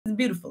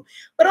beautiful.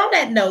 But on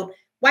that note,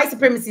 white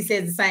supremacy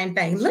says the same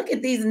thing. Look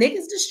at these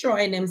niggas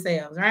destroying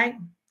themselves, right?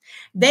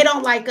 They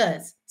don't like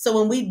us. So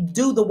when we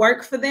do the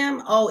work for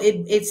them, oh,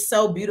 it's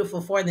so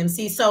beautiful for them.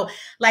 See, so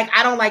like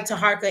I don't like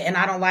Taharka and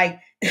I don't like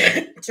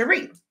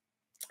Tariq.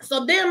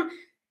 So them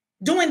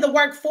doing the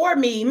work for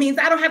me means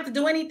I don't have to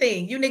do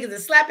anything. You niggas are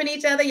slapping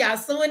each other, y'all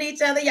suing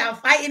each other, y'all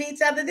fighting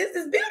each other. This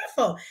is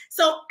beautiful.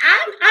 So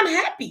I'm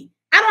happy.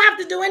 I don't have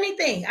to do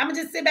anything. I'm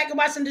gonna just sit back and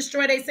watch them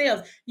destroy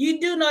themselves. You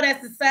do know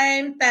that's the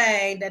same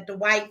thing that the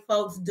white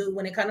folks do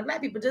when it comes to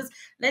black people. Just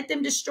let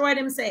them destroy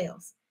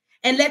themselves.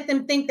 And let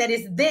them think that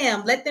it's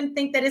them. Let them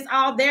think that it's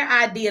all their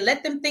idea.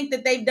 Let them think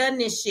that they've done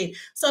this shit.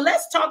 So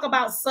let's talk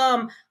about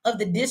some of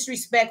the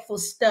disrespectful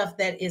stuff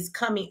that is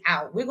coming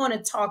out. We're going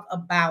to talk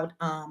about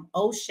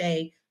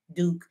Oshay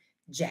Duke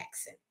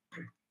Jackson.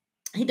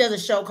 He does a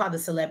show called The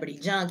Celebrity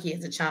Junk. He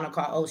has a channel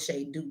called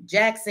Oshay Duke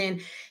Jackson.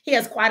 He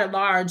has quite a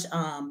large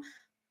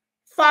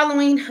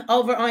following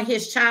over on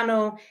his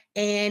channel,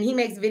 and he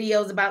makes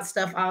videos about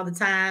stuff all the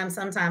time.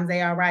 Sometimes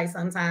they are right,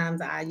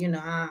 sometimes I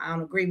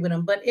don't agree with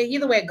him, but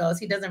either way it goes,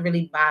 he doesn't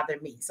really bother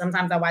me.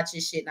 Sometimes I watch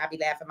his shit and I be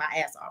laughing my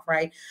ass off,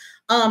 right?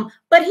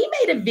 But he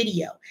made a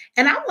video,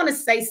 and I want to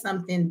say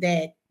something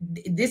that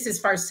this is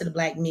first to the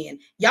black men.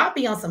 Y'all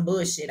be on some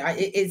bullshit.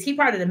 Is he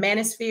part of the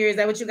manosphere? Is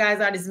that what you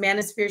guys are, this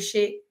manosphere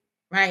shit?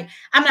 Right?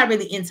 I'm not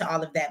really into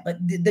all of that, but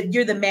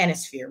you're the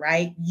manosphere,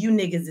 right? You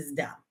niggas is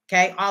dumb.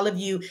 Okay, all of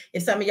you,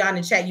 if some of y'all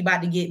in the chat, you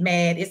about to get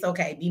mad, it's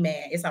okay, be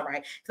mad, it's all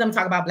right. Because I'm gonna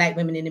talk about black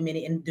women in a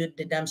minute and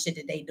the dumb shit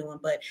that they doing,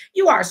 but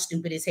you are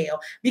stupid as hell.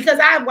 Because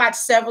I've watched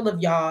several of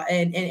y'all,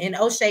 and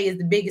Oshay is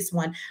the biggest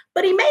one,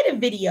 but he made a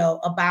video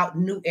about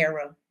New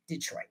Era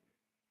Detroit.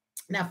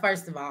 Now,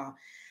 first of all,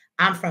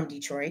 I'm from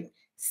Detroit.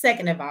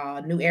 Second of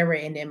all, New Era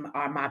and them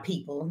are my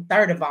people.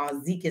 Third of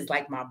all, Zeke is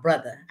like my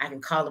brother. I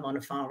can call him on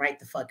the phone right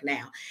the fuck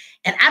now.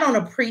 And I don't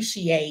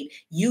appreciate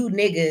you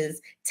niggas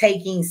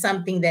taking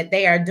something that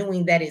they are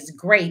doing that is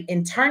great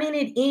and turning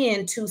it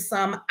into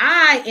some,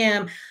 I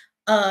am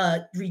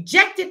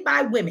rejected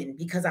by women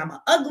because I'm an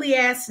ugly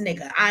ass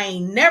nigga. I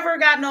ain't never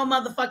got no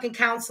motherfucking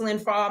counseling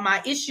for all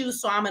my issues,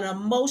 so I'm an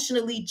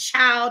emotionally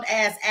child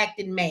ass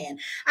acting man.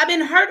 I've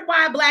been hurt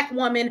by a black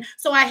woman,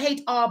 so I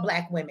hate all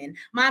black women.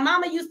 My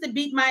mama used to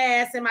beat my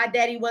ass and my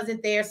daddy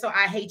wasn't there, so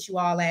I hate you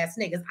all ass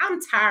niggas.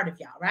 I'm tired of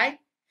y'all, right?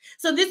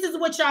 So this is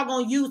what y'all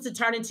gonna use to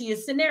turn into your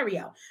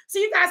scenario. So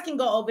you guys can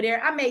go over there.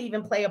 I may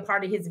even play a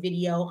part of his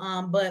video,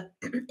 but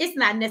it's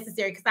not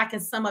necessary because I can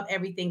sum up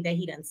everything that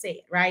he done said,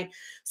 right?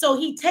 So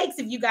he takes,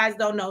 if you guys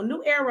don't know,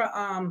 New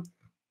Era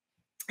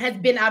has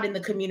been out in the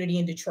community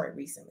in Detroit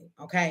recently,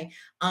 okay?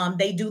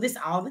 They do this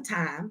all the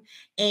time.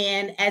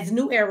 And as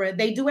New Era,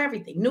 they do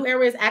everything. New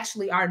Era is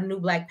actually our new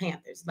Black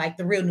Panthers, like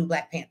the real new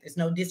Black Panthers.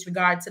 No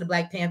disregard to the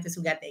Black Panthers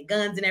who got their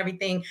guns and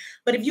everything.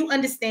 But if you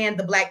understand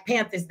the Black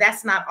Panthers,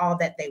 that's not all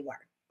that they were.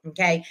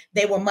 Okay,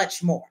 they were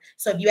much more.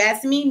 So if you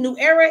ask me, New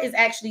Era is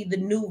actually the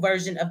new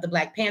version of the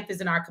Black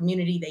Panthers in our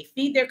community. They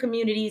feed their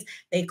communities,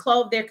 they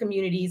clothe their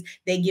communities,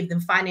 they give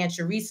them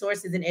financial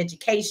resources and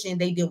education,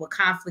 they deal with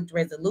conflict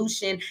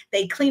resolution,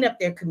 they clean up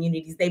their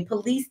communities, they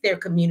police their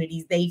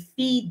communities, they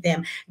feed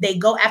them, they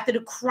go after the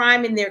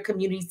crime in their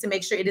communities to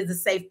make sure it is a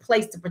safe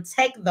place to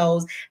protect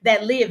those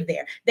that live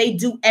there. They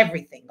do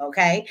everything,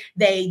 okay?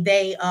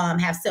 They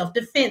have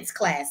self-defense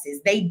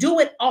classes, they do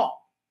it all.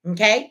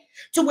 Okay,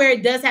 to where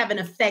it does have an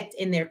effect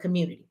in their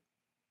community.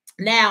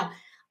 Now,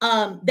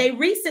 they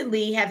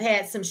recently have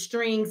had some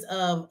strings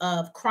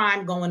of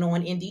crime going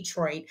on in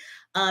Detroit.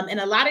 And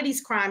a lot of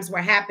these crimes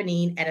were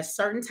happening at a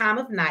certain time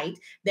of night.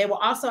 They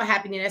were also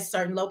happening at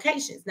certain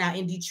locations. Now,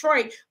 in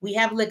Detroit, we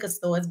have liquor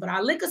stores, but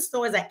our liquor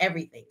stores are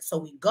everything. So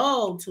we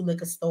go to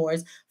liquor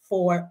stores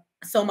for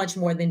so much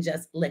more than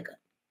just liquor,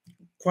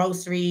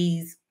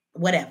 groceries,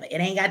 whatever. It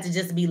ain't got to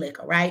just be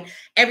liquor, right?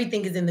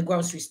 Everything is in the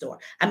grocery store.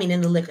 I mean, in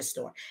the liquor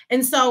store.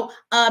 And so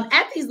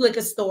at these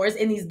liquor stores,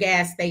 in these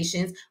gas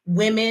stations,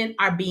 women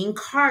are being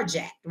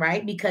carjacked,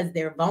 right? Because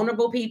they're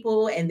vulnerable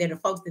people and they're the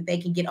folks that they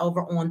can get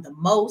over on the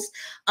most.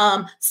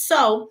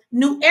 So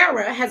New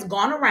Era has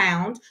gone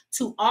around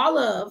to all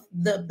of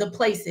the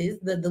places,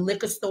 the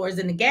liquor stores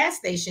and the gas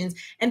stations,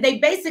 and they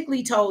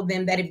basically told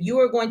them that if you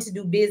are going to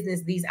do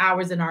business these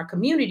hours in our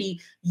community,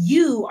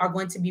 you are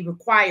going to be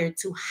required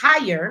to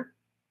hire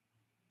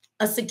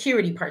a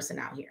security person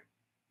out here.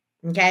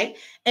 Okay.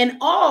 And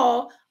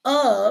all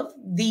of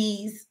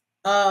these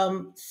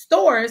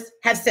stores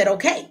have said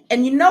okay.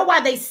 And you know why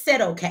they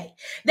said okay?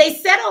 They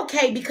said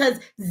okay because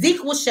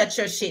Zeke will shut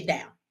your shit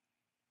down.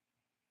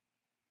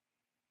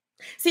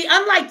 See,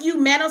 unlike you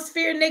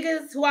manosphere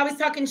niggas who always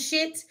talking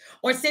shit,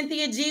 or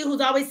Cynthia G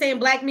who's always saying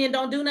black men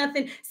don't do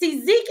nothing.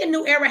 See, Zeke and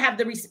New Era have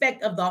the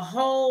respect of the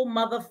whole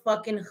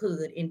motherfucking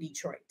hood in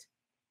Detroit.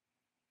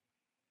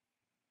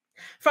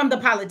 From the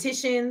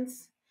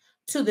politicians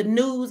to the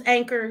news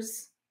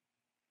anchors,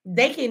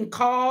 they can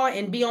call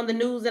and be on the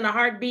news in a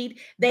heartbeat.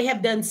 They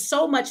have done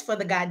so much for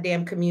the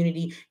goddamn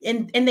community,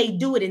 and they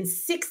do it in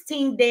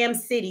 16 damn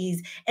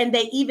cities, and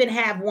they even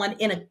have one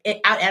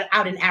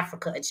out in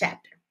Africa, a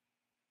chapter.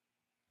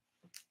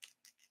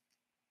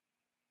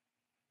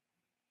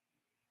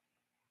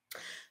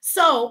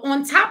 So,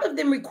 on top of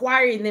them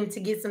requiring them to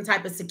get some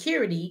type of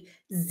security,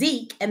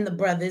 Zeke and the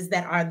brothers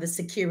that are the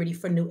security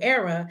for New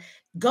Era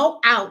go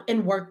out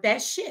and work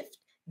that shift.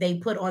 They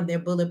put on their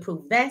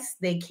bulletproof vests,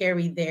 they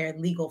carry their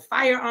legal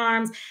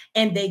firearms,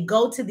 and they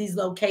go to these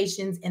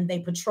locations and they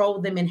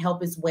patrol them and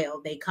help as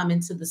well. They come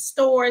into the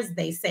stores,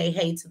 they say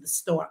hey to the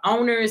store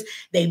owners,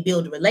 they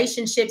build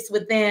relationships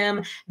with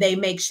them, they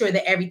make sure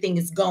that everything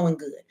is going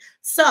good.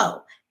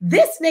 So,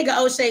 this nigga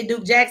Oshay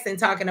Duke Jackson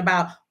talking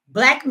about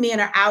Black men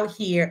are out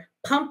here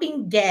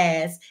pumping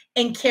gas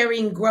and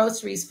carrying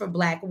groceries for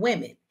Black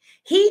women.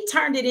 He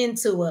turned it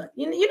into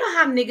you know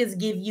how niggas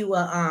give you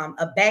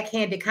a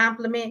backhanded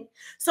compliment.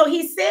 So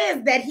he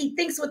says that he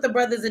thinks what the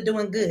brothers are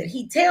doing good.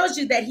 He tells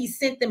you that he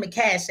sent them a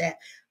cash app.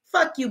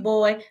 Fuck you,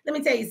 boy. Let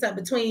me tell you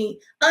something. Between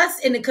us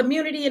and the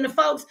community and the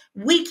folks,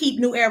 we keep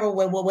New Era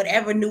with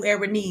whatever New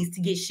Era needs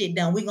to get shit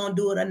done. We gonna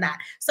do it or not.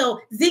 So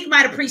Zeke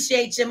might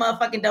appreciate your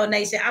motherfucking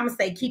donation. I'm gonna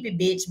say keep it,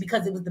 bitch,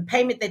 because it was the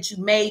payment that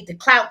you made to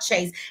clout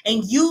chase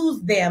and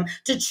use them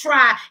to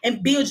try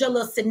and build your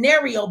little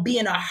scenario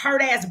being a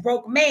hurt ass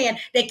broke man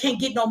that can't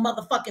get no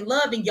motherfucking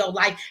love in your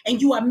life,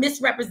 and you are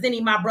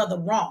misrepresenting my brother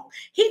wrong.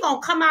 He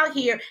gonna come out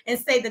here and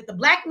say that the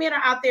Black men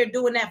are out there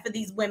doing that for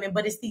these women,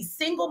 but it's these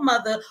single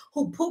mother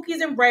who Pookies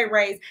and Ray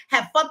Rays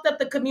have fucked up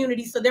the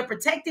community, so they're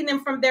protecting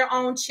them from their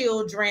own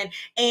children,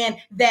 and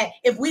that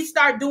if we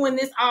start doing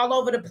this all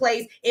over the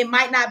place, it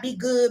might not be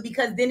good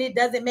because then it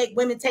doesn't make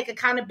women take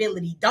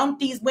accountability. Don't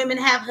these women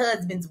have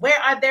husbands?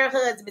 Where are their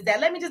husbands at?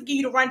 Let me just give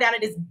you the rundown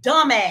of this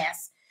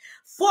dumbass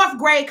fourth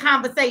grade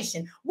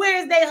conversation.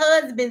 Where's their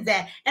husbands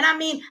at? And I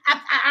mean,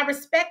 I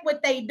respect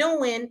what they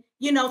doing,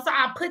 you know, so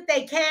I put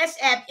their cash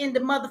app in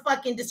the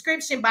motherfucking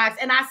description box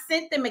and I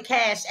sent them a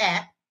cash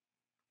app.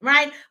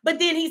 Right? But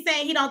then he's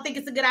saying he don't think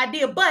it's a good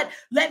idea. But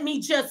let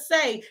me just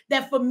say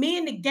that for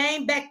men to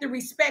gain back the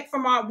respect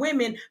from our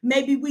women,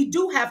 maybe we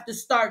do have to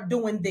start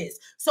doing this.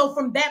 So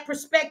from that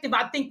perspective,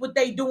 I think what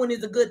they doing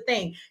is a good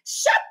thing.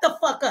 Shut the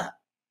fuck up.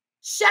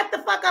 Shut the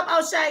fuck up,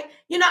 Oshay.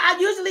 You know, I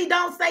usually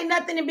don't say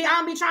nothing and I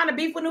don't be trying to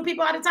beef with new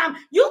people all the time.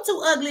 You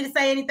too ugly to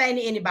say anything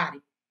to anybody.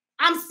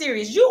 I'm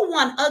serious. You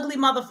one ugly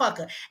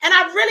motherfucker. And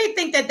I really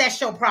think that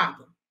that's your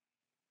problem.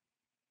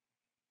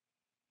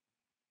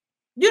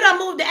 You done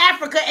moved to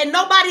Africa and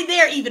nobody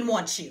there even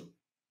wants you.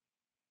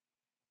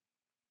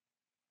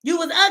 You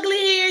was ugly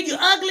here, you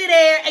ugly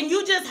there, and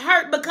you just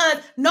hurt because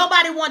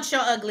nobody wants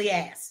your ugly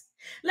ass.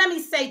 Let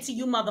me say to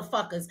you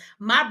motherfuckers,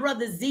 my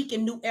brother Zeke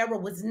in New Era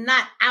was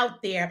not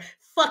out there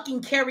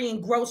fucking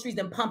carrying groceries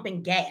and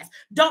pumping gas.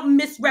 Don't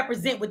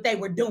misrepresent what they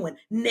were doing,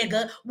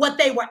 nigga. What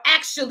they were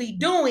actually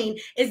doing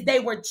is they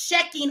were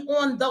checking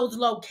on those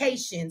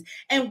locations.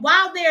 And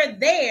while they're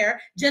there,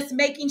 just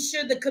making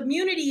sure the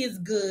community is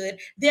good,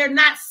 they're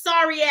not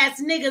sorry ass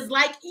niggas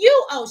like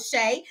you,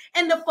 Oshay,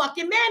 and the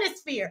fucking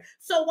manosphere.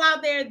 So while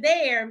they're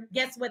there,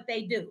 guess what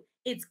they do?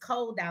 It's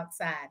cold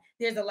outside.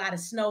 There's a lot of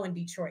snow in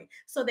Detroit.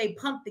 So they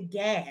pump the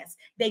gas.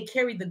 They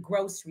carry the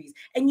groceries.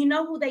 And you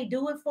know who they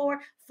do it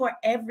for? For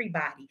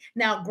everybody.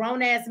 Now,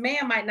 grown-ass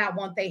man might not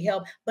want their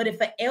help, but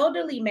if an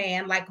elderly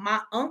man like my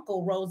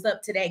uncle rolls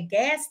up to that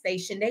gas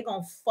station, they're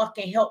going to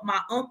fucking help my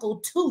uncle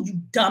too,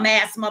 you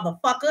dumbass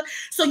motherfucker.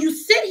 So you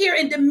sit here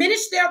and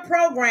diminish their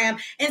program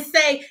and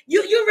say,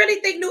 you really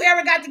think New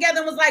Era got together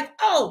and was like,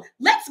 oh,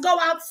 let's go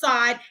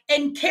outside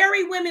and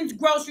carry women's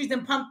groceries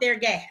and pump their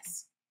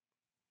gas.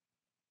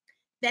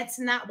 That's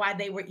not why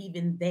they were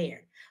even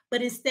there.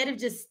 But instead of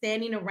just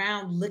standing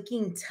around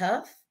looking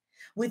tough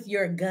with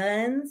your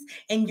guns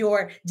and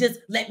your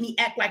just let me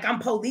act like I'm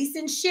police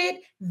and shit,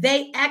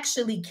 they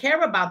actually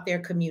care about their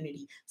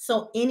community.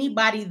 So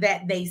anybody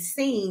that they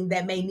seen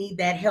that may need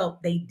that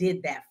help, they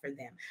did that for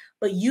them.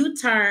 But you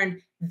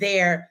turned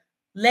their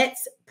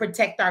let's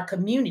protect our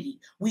community.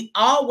 We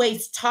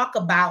always talk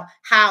about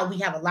how we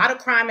have a lot of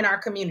crime in our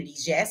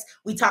communities. Yes,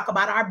 we talk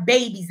about our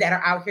babies that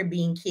are out here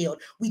being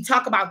killed. We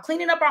talk about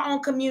cleaning up our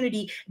own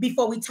community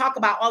before we talk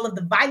about all of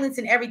the violence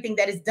and everything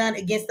that is done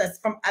against us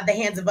from the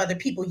hands of other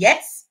people.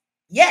 Yes.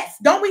 Yes,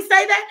 don't we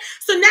say that?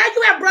 So now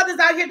you have brothers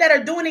out here that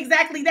are doing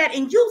exactly that,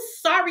 and you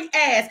sorry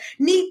ass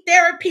need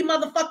therapy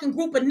motherfucking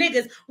group of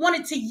niggas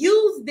wanted to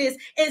use this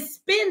and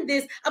spin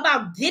this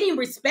about getting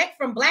respect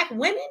from Black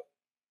women.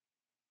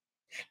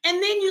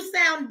 And then you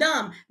sound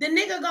dumb. The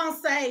nigga gonna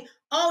say,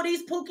 oh,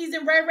 these Pookies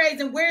and Ray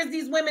Rays, and where's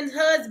these women's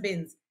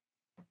husbands?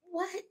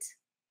 What?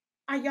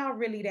 Are y'all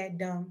really that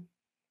dumb?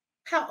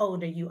 How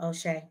old are you,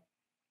 Oshay?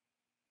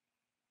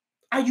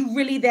 Are you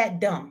really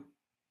that dumb?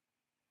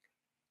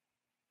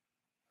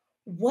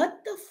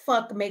 What the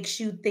fuck makes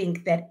you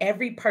think that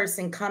every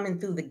person coming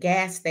through the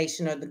gas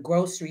station or the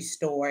grocery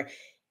store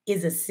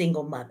is a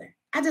single mother?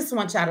 I just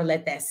want y'all to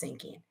let that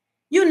sink in.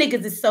 You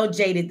niggas is so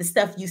jaded, the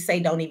stuff you say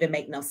don't even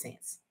make no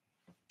sense.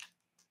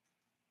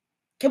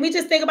 Can we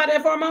just think about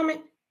that for a moment?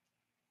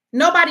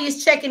 Nobody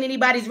is checking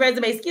anybody's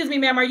resume. Excuse me,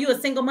 ma'am, are you a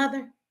single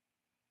mother?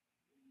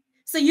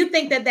 So you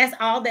think that that's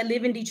all that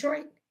live in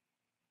Detroit?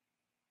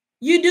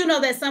 You do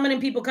know that some of them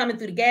people coming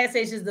through the gas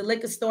stations, the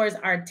liquor stores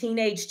are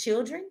teenage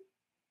children?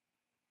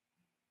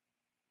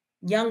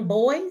 Young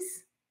boys?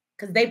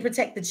 because they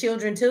protect the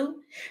children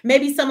too.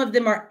 Maybe some of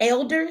them are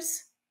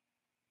elders.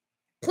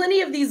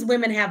 Plenty of these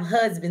women have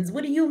husbands.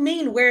 What do you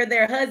mean, where are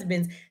their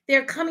husbands?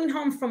 They're coming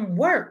home from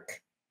work.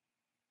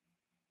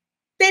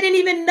 They didn't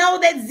even know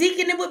that Zeke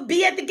and it would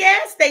be at the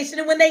gas station.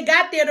 And when they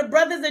got there, the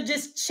brothers are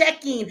just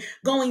checking,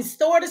 going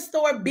store to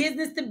store,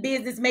 business to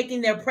business,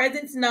 making their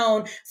presence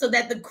known so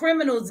that the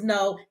criminals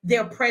know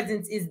their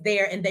presence is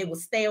there and they will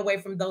stay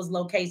away from those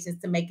locations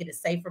to make it a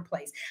safer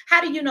place. How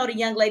do you know the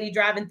young lady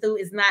driving through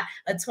is not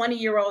a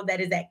 20-year-old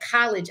that is at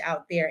college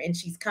out there and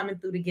she's coming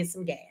through to get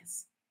some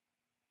gas?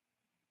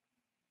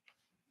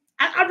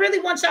 I really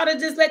want y'all to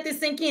just let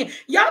this sink in.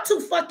 Y'all too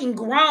fucking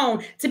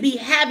grown to be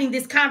having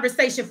this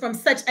conversation from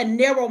such a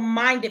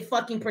narrow-minded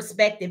fucking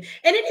perspective.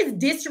 And it is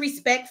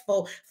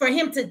disrespectful for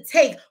him to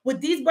take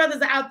what these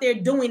brothers are out there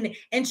doing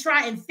and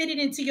try and fit it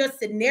into your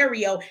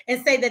scenario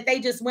and say that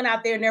they just went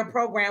out there and their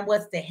program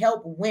was to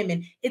help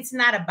women. It's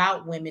not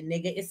about women,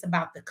 nigga. It's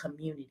about the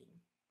community.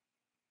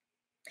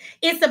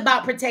 It's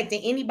about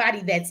protecting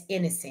anybody that's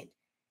innocent.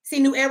 See,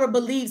 New Era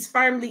believes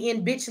firmly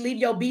in, bitch, leave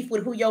your beef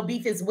with who your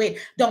beef is with.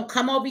 Don't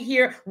come over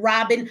here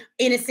robbing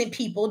innocent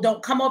people.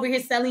 Don't come over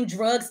here selling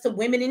drugs to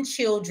women and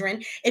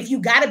children. If you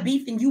got a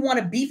beef and you want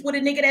to beef with a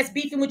nigga that's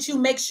beefing with you,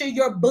 make sure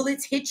your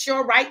bullets hit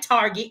your right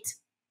target.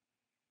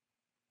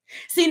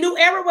 See, New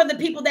Era were the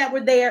people that were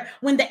there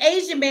when the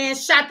Asian man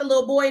shot the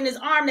little boy in his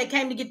arm that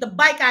came to get the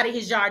bike out of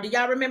his yard. Do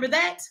y'all remember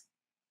that?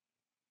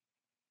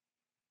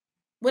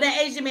 Well,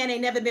 that Asian man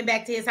ain't never been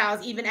back to his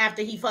house even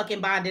after he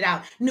fucking bonded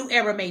out. New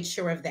Era made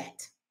sure of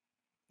that.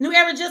 New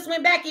Era just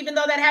went back, even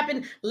though that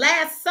happened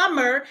last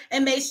summer,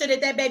 and made sure that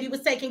that baby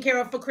was taken care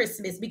of for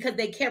Christmas because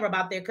they care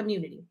about their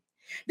community.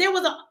 There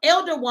was an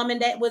elder woman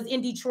that was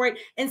in Detroit,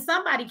 and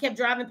somebody kept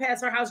driving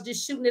past her house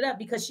just shooting it up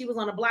because she was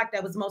on a block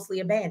that was mostly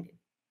abandoned.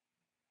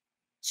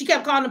 She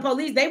kept calling the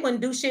police. They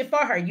wouldn't do shit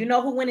for her. You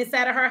know who went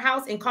inside of her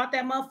house and caught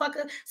that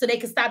motherfucker so they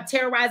could stop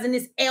terrorizing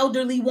this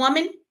elderly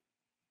woman?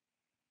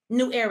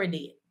 New Era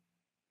did.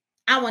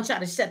 I want y'all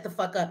to shut the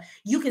fuck up.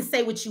 You can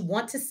say what you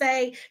want to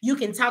say. You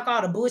can talk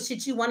all the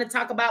bullshit you want to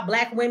talk about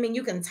black women.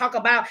 You can talk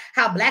about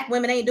how black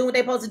women ain't doing what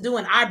they're supposed to do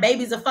and our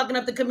babies are fucking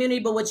up the community.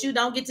 But what you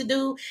don't get to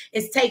do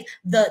is take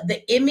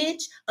the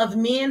image of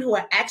men who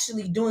are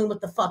actually doing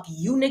what the fuck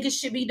you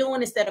niggas should be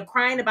doing instead of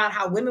crying about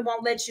how women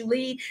won't let you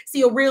lead.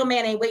 See, a real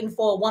man ain't waiting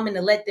for a woman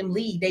to let them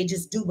lead. They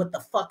just do what the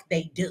fuck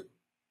they do.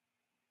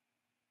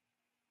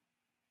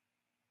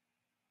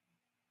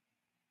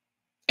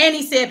 And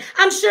he said,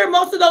 I'm sure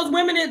most of those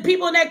women and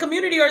people in that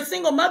community are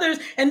single mothers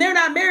and they're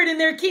not married and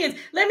they're kids.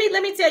 Let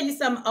me tell you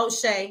something,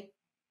 Oshay,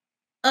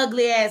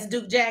 ugly ass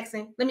Duke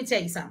Jackson. Let me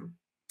tell you something.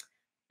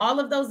 All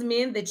of those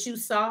men that you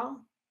saw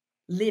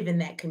live in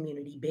that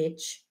community,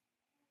 bitch.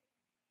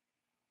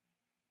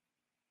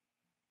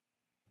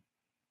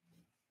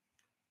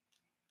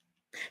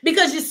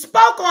 Because you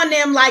spoke on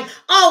them like,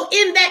 oh,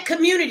 in that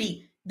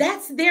community.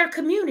 That's their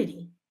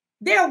community.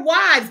 Their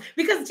wives,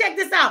 because check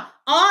this out.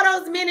 All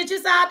those men that you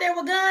saw out there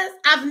with guns,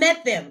 I've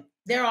met them.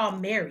 They're all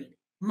married,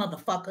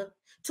 motherfucker,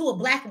 to a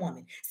black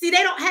woman. See,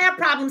 they don't have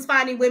problems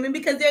finding women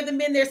because they're the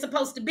men they're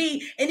supposed to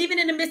be. And even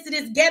in the midst of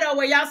this ghetto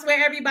where y'all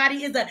swear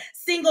everybody is a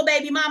single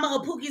baby mama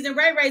of Pookies and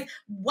Ray Rays,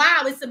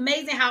 wow, it's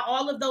amazing how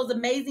all of those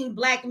amazing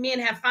black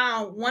men have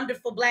found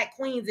wonderful black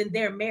queens and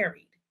they're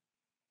married.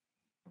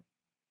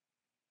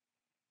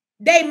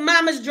 They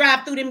mamas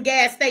drive through them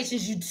gas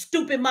stations, you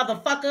stupid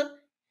motherfucker.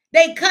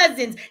 They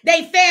cousins,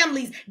 they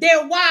families,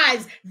 their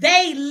wives,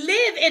 they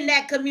live in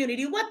that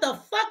community. What the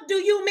fuck do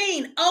you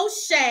mean,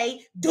 Oshay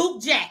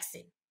Duke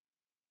Jackson?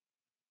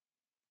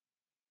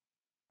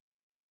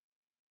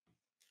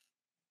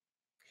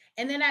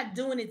 And they're not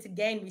doing it to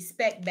gain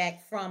respect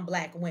back from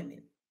black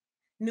women.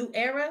 New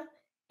Era,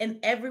 and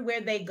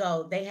everywhere they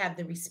go, they have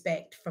the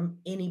respect from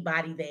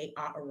anybody they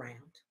are around,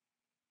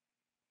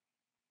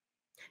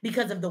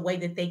 because of the way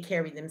that they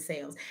carry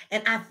themselves.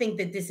 And I think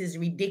that this is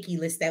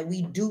ridiculous that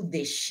we do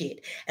this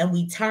shit and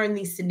we turn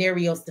these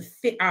scenarios to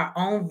fit our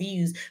own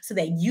views so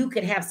that you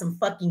could have some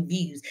fucking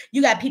views.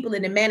 You got people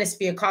in the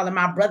manosphere calling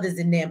my brothers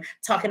and them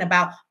talking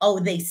about, oh,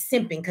 they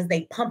simping because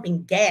they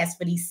pumping gas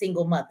for these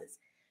single mothers.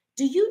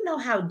 Do you know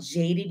how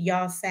jaded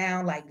y'all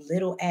sound, like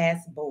little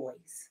ass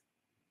boys?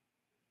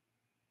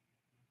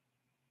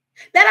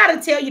 That ought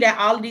to tell you that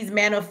all of these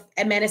manosphere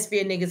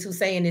niggas who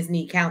saying this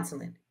need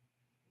counseling.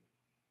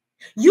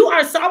 You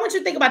are so, I want you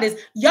to think about this.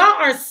 Y'all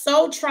are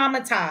so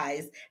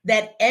traumatized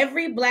that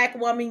every black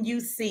woman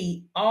you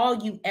see,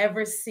 all you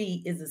ever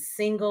see is a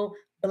single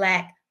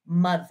black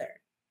mother.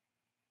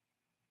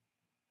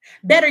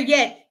 Better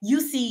yet, you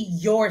see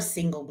your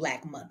single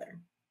black mother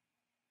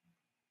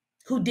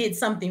who did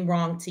something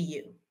wrong to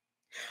you.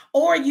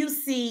 Or you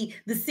see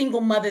the single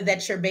mother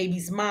that's your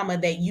baby's mama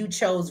that you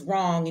chose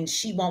wrong and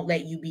she won't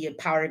let you be a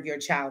part of your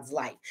child's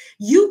life.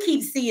 You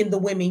keep seeing the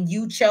women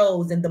you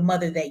chose and the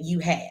mother that you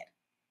had.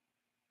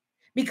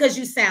 Because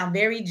you sound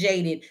very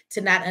jaded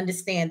to not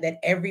understand that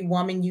every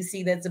woman you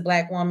see that's a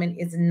black woman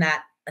is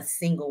not a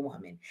single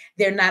woman.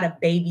 They're not a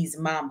baby's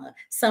mama.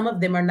 Some of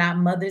them are not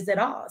mothers at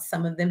all.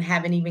 Some of them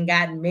haven't even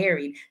gotten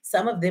married.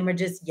 Some of them are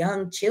just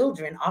young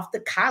children off to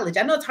college.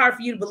 I know it's hard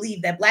for you to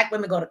believe that Black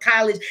women go to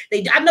college.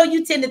 I know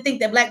you tend to think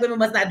that Black women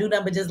must not do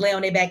nothing but just lay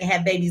on their back and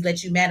have babies,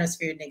 let you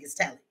manosphere niggas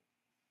tell it.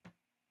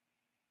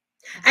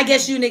 I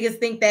guess you niggas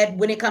think that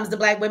when it comes to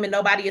Black women,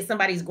 nobody is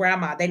somebody's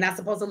grandma. They're not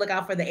supposed to look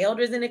out for the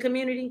elders in the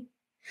community.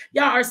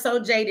 Y'all are so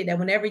jaded that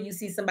whenever you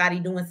see somebody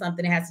doing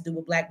something that has to do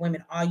with Black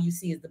women, all you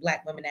see is the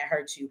Black women that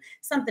hurt you.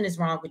 Something is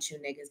wrong with you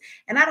niggas.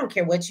 And I don't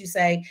care what you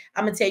say.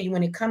 I'm going to tell you,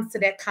 when it comes to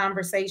that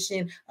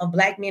conversation of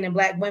Black men and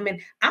Black women,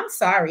 I'm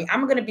sorry.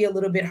 I'm going to be a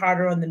little bit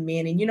harder on the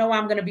men. And you know why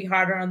I'm going to be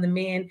harder on the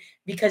men?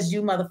 Because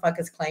you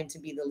motherfuckers claim to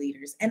be the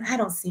leaders. And I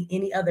don't see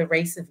any other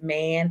race of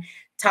man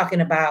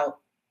talking about,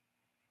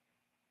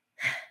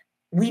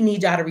 we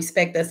need y'all to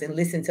respect us and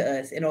listen to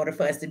us in order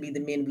for us to be the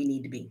men we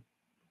need to be.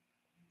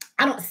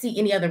 I don't see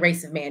any other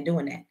race of man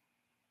doing that.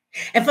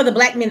 And for the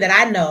Black men that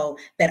I know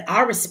that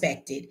are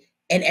respected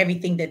and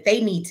everything that they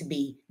need to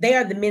be, they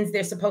are the men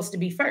they're supposed to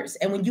be first.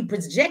 And when you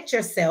project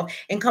yourself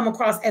and come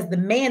across as the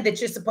man that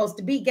you're supposed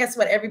to be, guess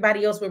what?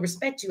 Everybody else will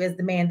respect you as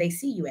the man they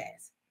see you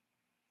as.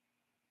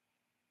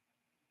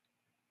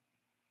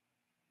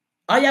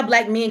 All y'all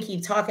Black men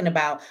keep talking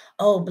about,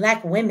 oh,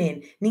 Black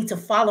women need to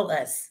follow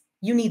us.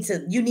 You need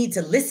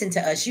to listen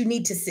to us. You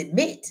need to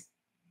submit.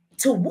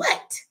 To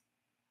what?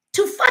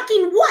 To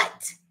fucking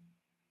what?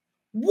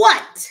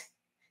 What?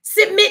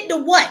 Submit to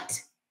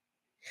what?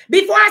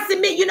 Before I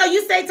submit,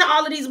 you say to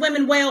all of these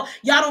women, well,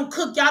 y'all don't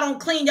cook, y'all don't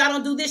clean, y'all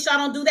don't do this, y'all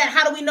don't do that.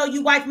 How do we know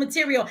you wife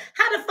material?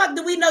 How the fuck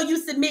do we know you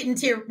submitting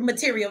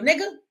material,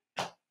 nigga?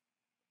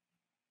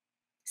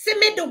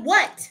 Submit to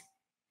what?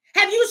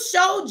 Have you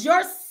showed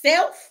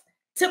yourself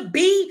to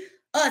be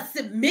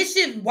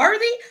submission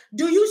worthy?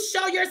 Do you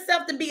show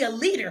yourself to be a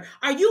leader?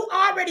 Are you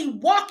already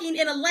walking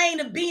in a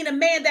lane of being a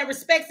man that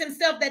respects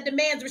himself, that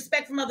demands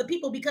respect from other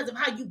people because of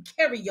how you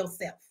carry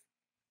yourself?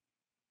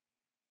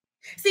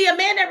 See, a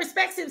man that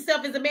respects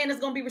himself is a man that's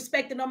going to be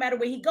respected no matter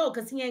where he go,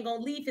 because he ain't going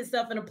to leave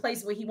himself in a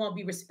place where he won't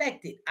be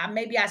respected.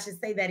 Maybe I should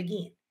say that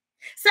again.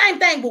 Same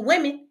thing with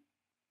women.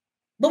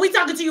 But we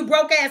talking to you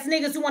broke ass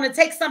niggas who want to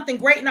take something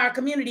great in our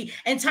community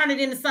and turn it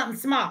into something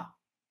small.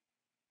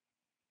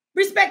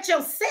 Respect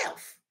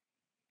yourself.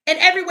 And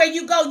everywhere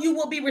you go, you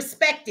will be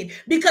respected,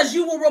 because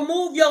you will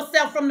remove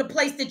yourself from the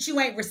place that you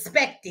ain't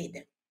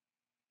respected.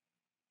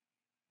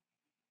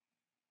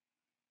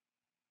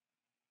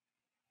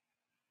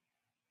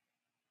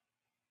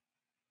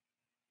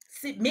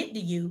 Submit to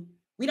you.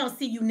 We don't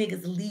see you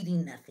niggas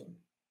leading nothing.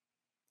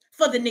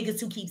 For the niggas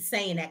who keep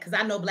saying that, because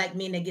I know Black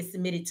men that get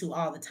submitted to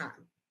all the time.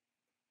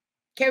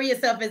 Carry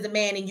yourself as a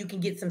man and you can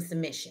get some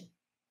submission.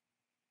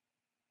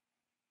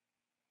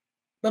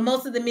 But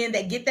most of the men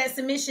that get that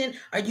submission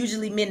are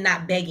usually men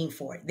not begging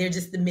for it. They're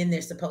just the men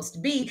they're supposed to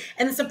be.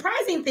 And the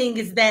surprising thing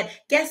is that,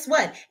 guess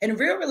what? In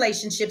real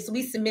relationships,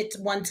 we submit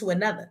one to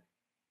another.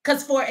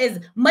 Because for as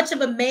much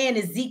of a man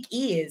as Zeke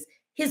is,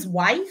 his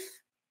wife,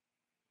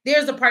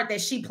 there's a part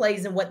that she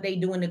plays in what they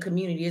do in the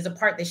community. There's a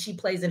part that she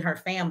plays in her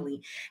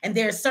family. And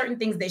there are certain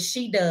things that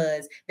she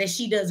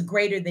does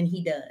greater than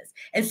he does.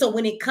 And so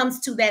when it comes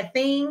to that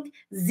thing,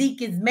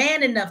 Zeke is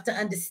man enough to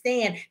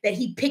understand that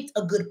he picked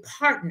a good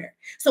partner.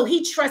 So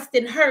he trusts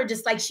in her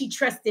just like she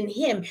trusts in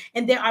him.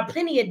 And there are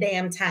plenty of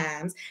damn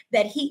times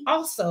that he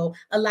also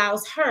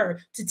allows her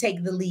to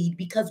take the lead,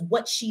 because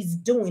what she's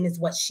doing is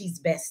what she's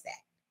best at.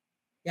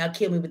 Y'all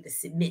kill me with the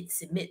submit.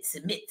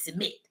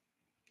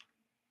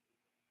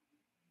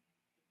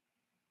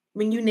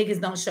 When you niggas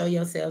don't show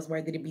yourselves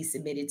worthy to be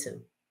submitted to.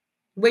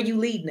 Where you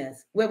leading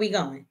us? Where we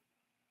going?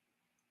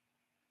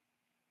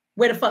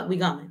 Where the fuck we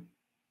going?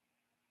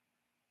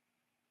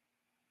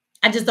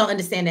 I just don't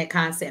understand that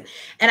concept.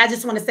 And I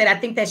just want to say that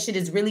I think that shit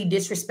is really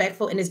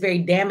disrespectful and it's very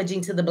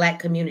damaging to the Black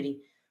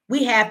community.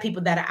 We have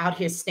people that are out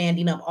here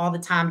standing up all the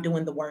time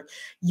doing the work.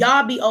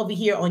 Y'all be over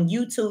here on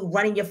YouTube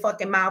running your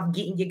fucking mouth,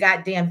 getting your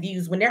goddamn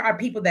views, when there are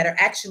people that are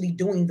actually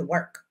doing the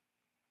work.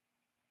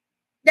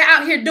 They're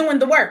out here doing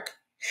the work.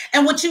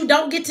 And what you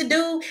don't get to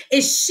do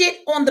is shit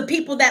on the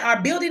people that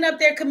are building up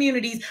their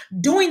communities,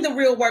 doing the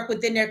real work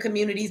within their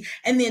communities,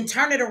 and then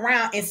turn it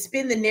around and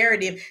spin the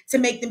narrative to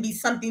make them be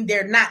something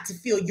they're not, to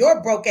fill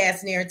your broke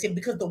ass narrative.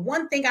 Because the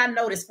one thing I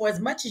noticed, for as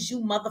much as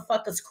you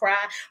motherfuckers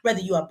cry,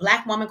 whether you're a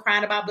Black woman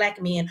crying about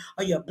Black men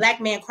or you're a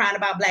Black man crying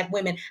about Black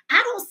women,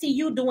 I don't see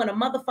you doing a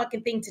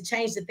motherfucking thing to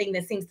change the thing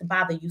that seems to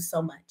bother you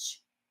so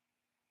much.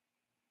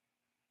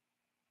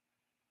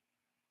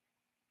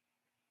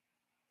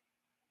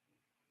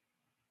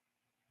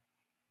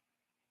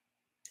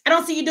 I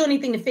don't see you doing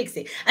anything to fix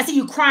it. I see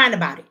you crying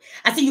about it.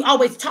 I see you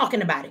always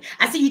talking about it.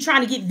 I see you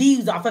trying to get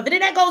views off of it.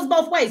 And that goes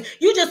both ways.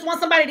 You just want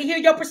somebody to hear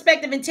your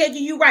perspective and tell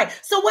you you're right.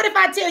 So what if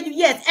I tell you,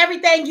 yes,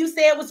 everything you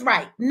said was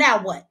right?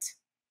 Now what?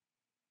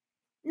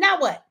 Now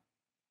what?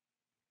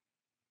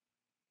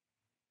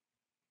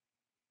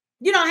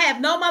 You don't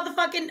have no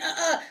motherfucking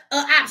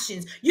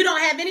options. You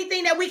don't have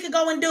anything that we could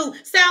go and do.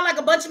 Sound like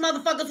a bunch of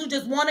motherfuckers who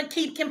just want to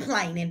keep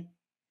complaining.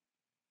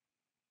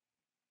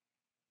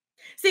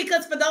 See,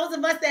 because for those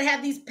of us that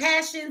have these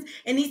passions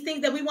and these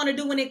things that we want to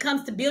do when it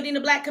comes to building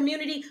the Black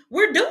community,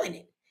 we're doing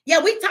it.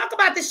 Yeah, we talk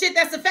about the shit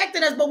that's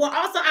affecting us, but we're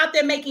also out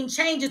there making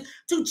changes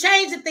to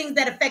change the things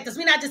that affect us.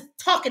 We're not just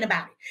talking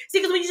about it. See,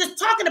 because when you're just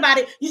talking about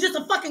it, you're just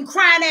a fucking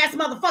crying ass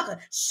motherfucker.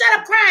 Shut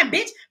up crying,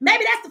 bitch.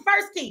 Maybe that's the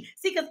first key.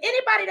 See, because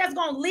anybody that's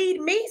going to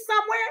lead me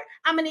somewhere,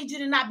 I'm going to need you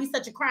to not be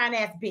such a crying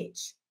ass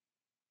bitch.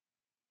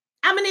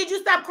 I'm going to need you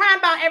to stop crying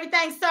about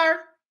everything,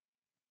 sir.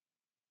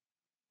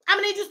 I'm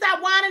going to need you to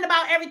stop whining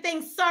about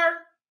everything, sir.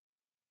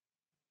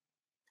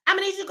 I'm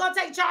going to need you to go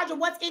take charge of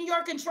what's in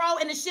your control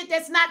and the shit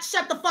that's not,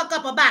 shut the fuck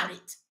up about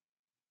it.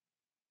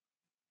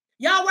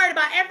 Y'all worried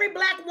about every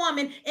Black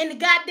woman in the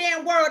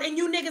goddamn world, and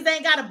you niggas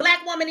ain't got a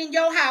Black woman in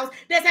your house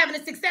that's having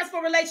a successful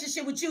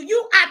relationship with you.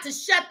 You ought to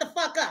shut the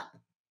fuck up.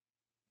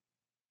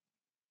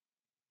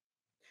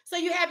 So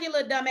you have your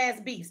little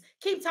dumbass beefs.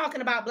 Keep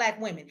talking about Black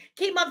women.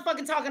 Keep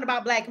motherfucking talking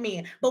about Black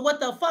men. But what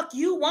the fuck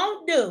you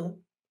won't do,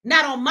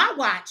 not on my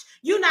watch,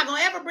 you're not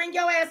going to ever bring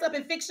your ass up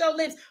and fix your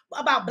lips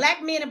about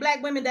Black men and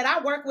Black women that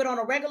I work with on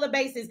a regular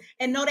basis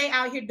and know they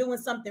out here doing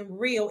something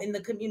real in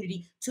the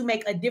community to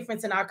make a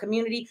difference in our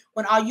community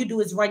when all you do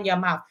is run your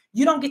mouth.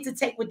 You don't get to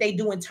take what they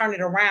do and turn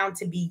it around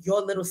to be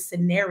your little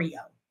scenario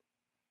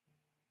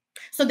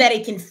so that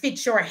it can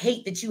fit your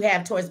hate that you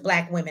have towards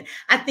Black women.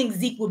 I think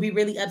Zeke would be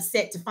really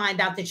upset to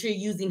find out that you're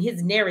using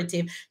his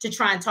narrative to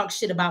try and talk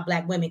shit about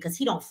Black women because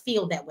he don't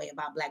feel that way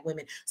about Black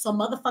women. So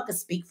motherfucker,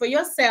 speak for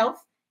yourself.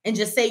 And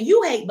just say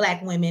you hate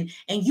Black women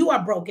and you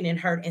are broken and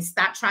hurt, and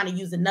stop trying to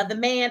use another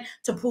man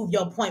to prove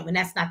your point when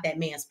that's not that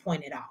man's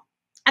point at all.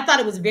 I thought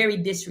it was very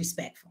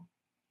disrespectful.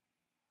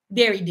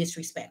 Very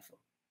disrespectful.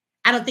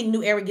 I don't think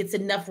New Era gets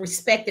enough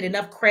respect and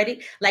enough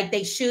credit like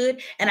they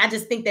should. And I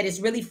just think that it's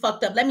really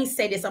fucked up. Let me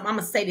say this. I'm going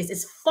to say this.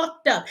 It's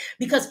fucked up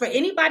because for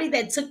anybody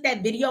that took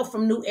that video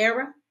from New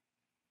Era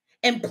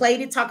and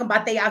played it talking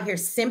about they out here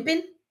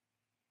simping,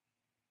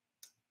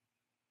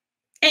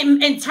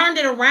 and turned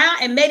it around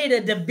and made it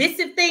a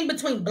divisive thing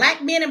between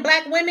Black men and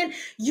Black women,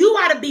 you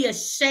ought to be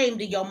ashamed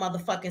of your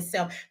motherfucking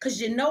self. Because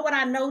you know what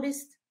I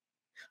noticed?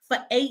 For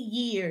 8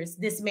 years,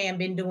 this man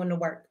been doing the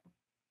work.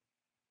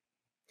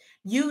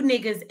 You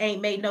niggas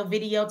ain't made no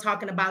video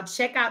talking about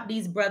check out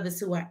these brothers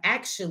who are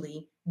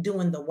actually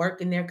doing the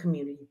work in their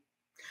community.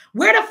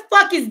 Where the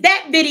fuck is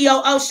that video,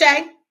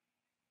 Oshay?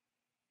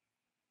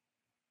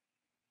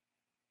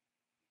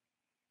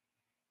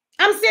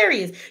 I'm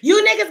serious.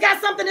 You niggas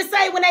got something to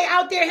say when they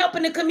out there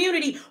helping the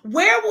community.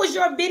 Where was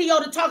your video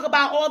to talk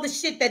about all the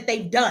shit that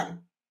they've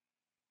done?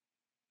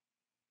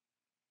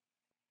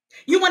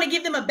 You want to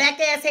give them a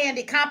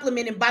back-ass-handed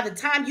compliment, and by the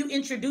time you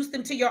introduce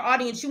them to your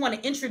audience, you want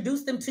to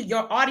introduce them to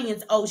your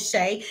audience,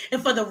 Oshay,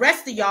 and for the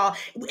rest of y'all,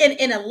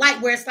 in a light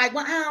where it's like,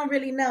 well, I don't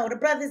really know. The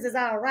brothers is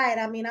all right.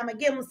 I mean, I'm going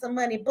to give them some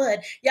money,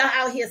 but y'all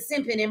out here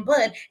simping and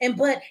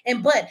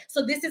but.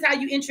 So this is how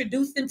you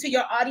introduce them to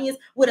your audience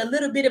with a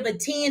little bit of a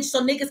tinge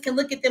so niggas can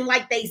look at them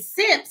like they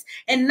simps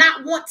and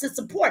not want to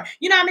support.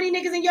 You know how many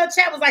niggas in your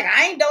chat was like,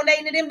 I ain't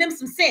donating to them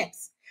some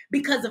simps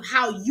because of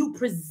how you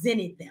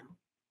presented them.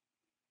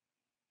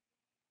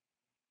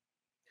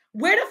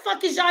 Where the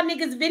fuck is y'all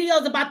niggas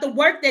videos about the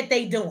work that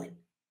they doing?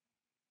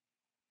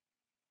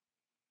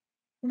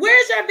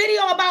 Where's your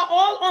video about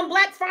all on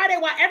Black Friday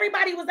while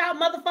everybody was out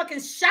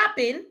motherfucking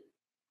shopping,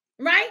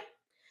 right?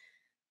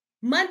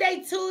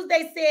 Monday,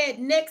 Tuesday said,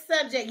 next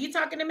subject. You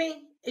talking to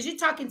me? Is you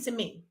talking to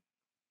me?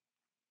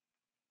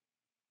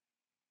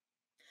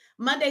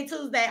 Monday,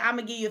 Tuesday, I'm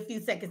going to give you a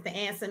few seconds to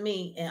answer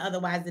me. And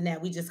otherwise than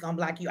that, we just going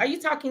to block you. Are you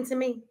talking to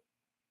me?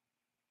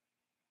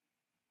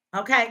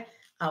 Okay.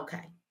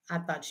 Okay. I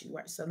thought you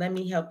were. So let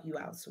me help you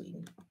out,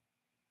 sweetie.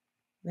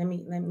 Let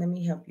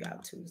me help you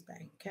out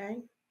Tuesday, okay?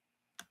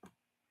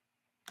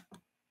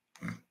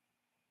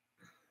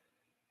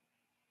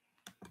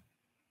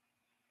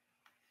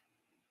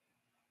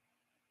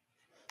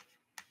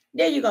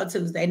 There you go,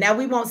 Tuesday. Now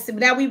we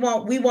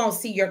won't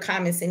see your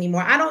comments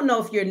anymore. I don't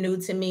know if you're new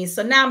to me,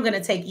 so now I'm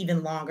gonna take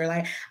even longer.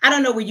 Like, I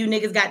don't know where you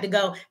niggas got to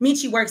go.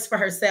 Mechee works for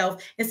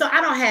herself, and so I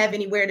don't have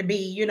anywhere to be.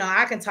 You know,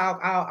 I can talk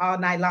all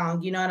night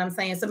long. You know what I'm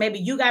saying? So maybe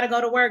you got to go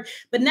to work,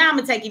 but now I'm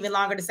gonna take even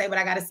longer to say what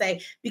I gotta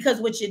say,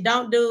 because what you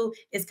don't do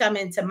is come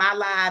into my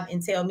live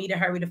and tell me to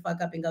hurry the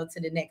fuck up and go to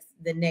the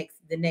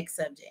next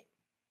subject.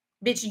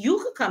 Bitch, you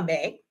could come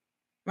back,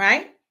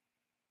 right?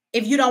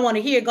 If you don't want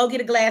to hear, go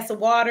get a glass of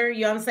water.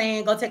 You know what I'm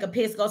saying? Go take a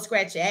piss. Go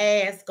scratch your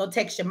ass. Go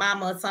text your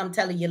mama or something,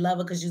 tell her you love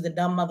her because you're a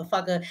dumb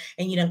motherfucker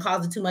and you done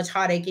caused her too much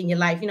heartache in your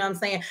life. You know what I'm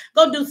saying?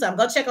 Go do something.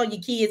 Go check on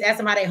your kids. Ask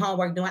them how their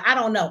homework doing. I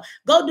don't know.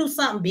 Go do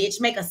something, bitch.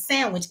 Make a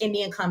sandwich and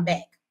then come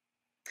back.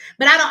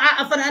 But I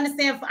don't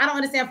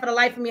understand for the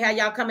life of me how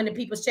y'all come into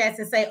people's chats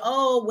and say,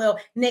 oh, well,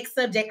 next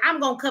subject. I'm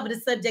going to cover the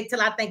subject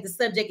till I think the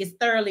subject is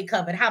thoroughly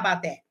covered. How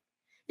about that?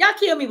 Y'all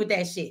kill me with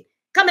that shit.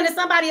 Come into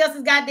somebody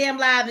else's goddamn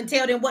live and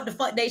tell them what the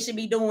fuck they should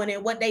be doing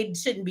and what they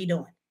shouldn't be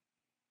doing.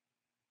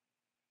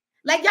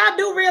 Like, y'all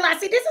do realize,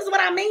 see, this is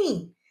what I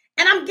mean.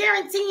 And I'm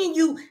guaranteeing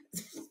you,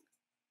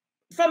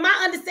 from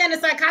my understanding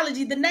of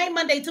psychology, the name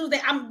Monday,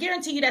 Tuesday, I'm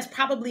guaranteeing you that's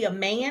probably a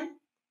man,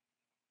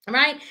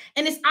 right?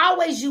 And it's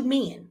always you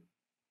men.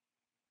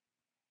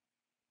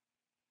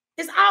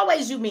 It's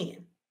always you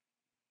men.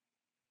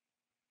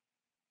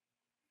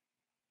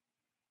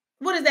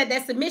 What is that?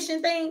 That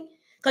submission thing?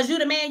 Because you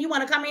the man, you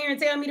want to come here and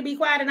tell me to be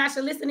quiet and I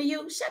should listen to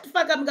you? Shut the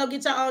fuck up and go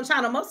get your own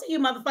channel. Most of you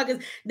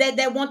motherfuckers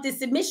that want this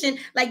submission,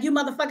 like you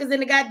motherfuckers in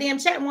the goddamn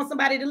chat want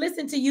somebody to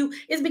listen to you,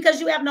 is because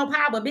you have no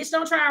power. Bitch,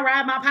 don't try and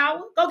ride my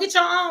power. Go get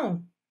your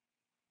own.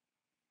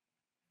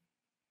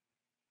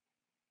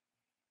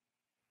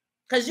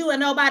 Because you are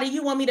nobody,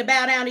 you want me to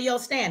bow down to your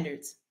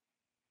standards.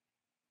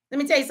 Let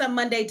me tell you something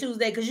Monday,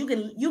 Tuesday, because you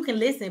can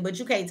listen, but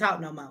you can't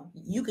talk no more.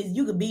 You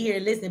could be here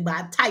and listen, but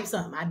I type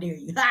something. I dare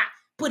you. Ha!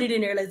 Put it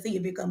in there. Let's see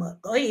if it come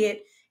up. Go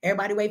ahead.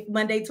 Everybody wait for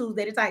Monday,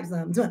 Tuesday to type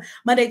something.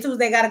 Monday,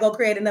 Tuesday, got to go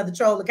create another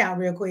troll account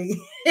real quick.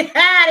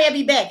 They'll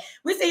be back.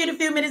 We see you in a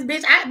few minutes,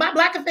 bitch. My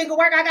blocking finger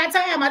work. I got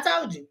time. I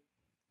told you.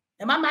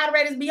 And my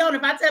moderators be on.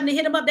 If I tell them to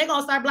hit them up, they're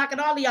going to start blocking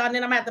all of y'all. And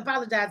then I'm going to have to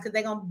apologize because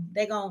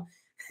they're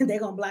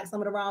gonna block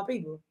some of the wrong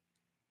people.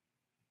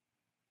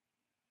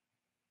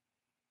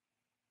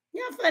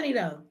 Y'all funny,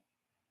 though.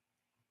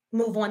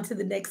 Move on to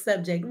the next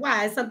subject.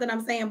 Why? Is something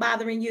I'm saying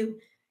bothering you?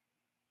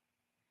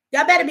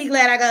 Y'all better be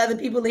glad I got other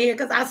people in here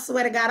because I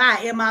swear to God,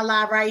 I am my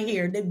live right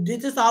here.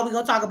 This is all we're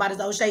going to talk about is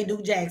Oshay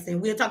Duke Jackson.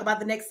 We'll talk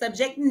about the next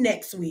subject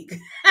next week.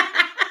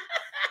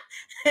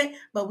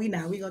 But we're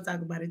going to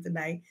talk about it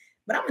tonight.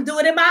 But I'm going to do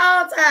it in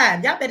my own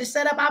time. Y'all better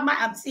shut up.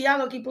 I see y'all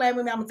going to keep playing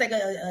with me. I'm going to take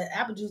an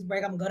apple juice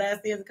break. I'm going to go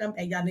downstairs and come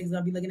back. Y'all niggas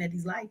going to be looking at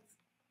these lights.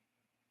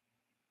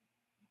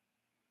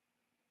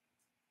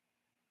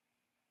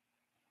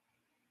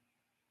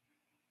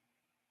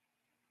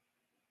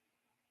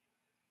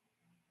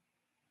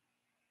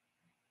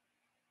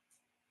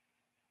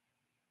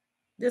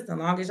 This is the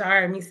longest y'all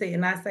heard me say and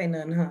not say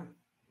nothing, huh?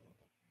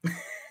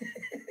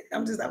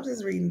 I'm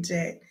just reading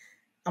chat.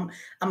 I'm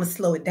gonna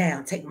slow it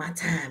down, take my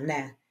time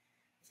now.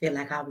 Feel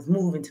like I was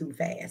moving too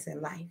fast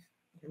in life.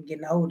 I'm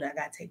getting older. I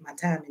gotta take my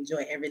time,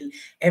 enjoy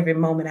every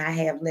moment I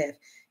have left.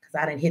 Cause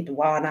I done hit the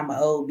wall and I'm an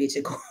old bitch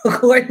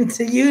according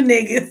to you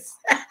niggas.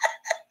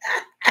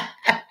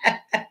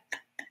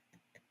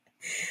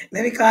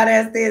 Let me call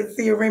downstairs and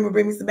see if Rima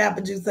bring me some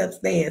apple juice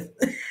upstairs.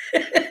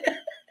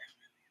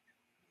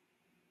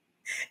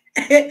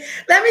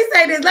 Let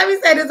me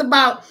say this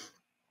about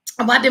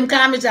them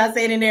comments y'all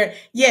saying in there.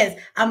 Yes,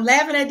 I'm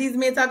laughing at these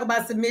men talk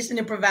about submission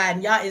and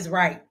providing. Y'all is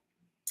right.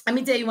 Let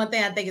me tell you one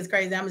thing I think is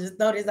crazy. I'm going to just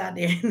throw this out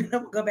there and I'm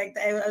going to go back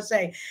to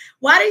Oshay.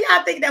 Why do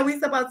y'all think that we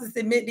supposed to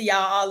submit to y'all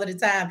all of the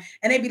time?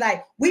 And they be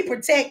like, we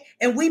protect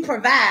and we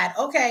provide.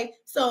 Okay,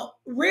 so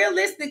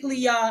realistically,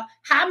 y'all,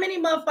 how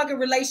many motherfucking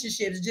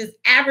relationships, just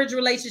average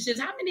relationships,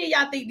 how many of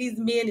y'all think these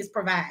men is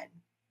providing?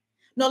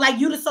 No, like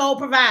you the sole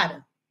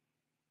provider.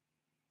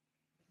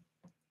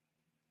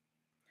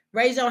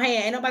 Raise your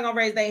hand. Ain't nobody gonna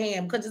raise their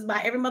hand because just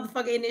about every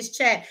motherfucker in this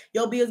chat,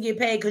 your bills get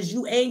paid because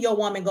you and your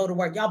woman go to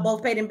work. Y'all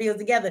both pay them bills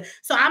together.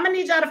 So I'm gonna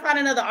need y'all to find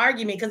another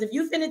argument because if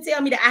you finna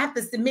tell me that I have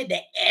to submit to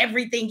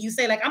everything you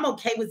say, like I'm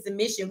okay with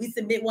submission. We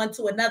submit one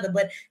to another,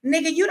 but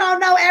nigga, you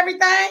don't know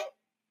everything.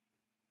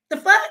 The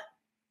fuck?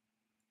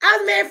 I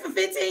was married for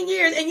 15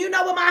 years, and you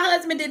know what? My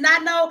husband did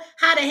not know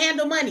how to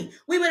handle money.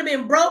 We would have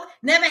been broke,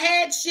 never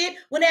had shit,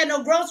 when there had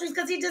no groceries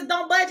because he just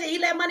don't budget. He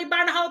let money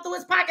burn a hole through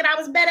his pocket. I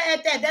was better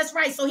at that. That's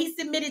right. So he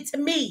submitted to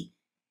me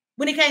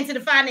when it came to the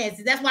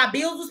finances. That's why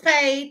bills was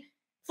paid,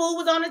 food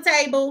was on the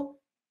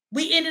table.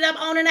 We ended up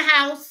owning a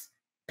house,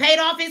 paid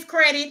off his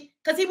credit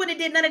because he wouldn't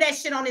have did none of that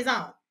shit on his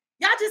own.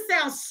 Y'all just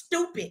sound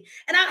stupid.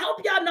 And I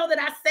hope y'all know that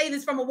I say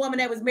this from a woman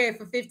that was married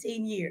for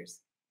 15 years.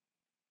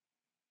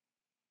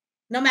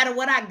 No matter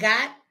what I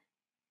got,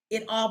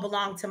 it all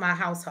belonged to my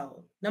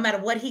household. No matter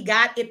what he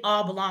got, it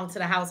all belonged to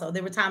the household.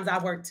 There were times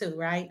I worked too,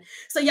 right?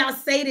 So y'all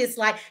say this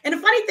like, and the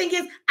funny thing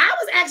is, I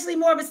was actually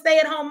more of a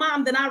stay-at-home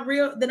mom than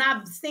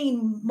I've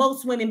seen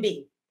most women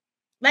be.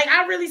 Like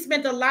I really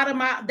spent a lot of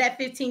that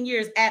 15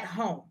 years at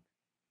home.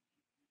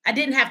 I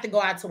didn't have to go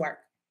out to work.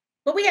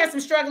 But we had some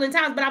struggling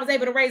times, but I was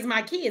able to raise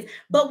my kids.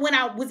 But when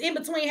I was in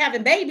between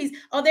having babies,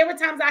 there were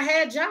times I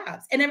had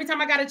jobs. And every time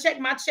I got a check,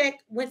 my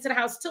check went to the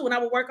house too. And I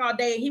would work all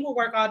day and he would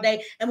work all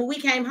day. And when we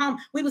came home,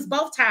 we was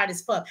both tired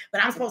as fuck.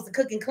 But I'm supposed to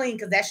cook and clean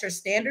because that's your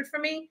standard for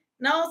me?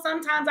 No,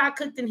 sometimes I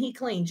cooked and he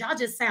cleaned. Y'all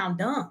just sound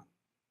dumb.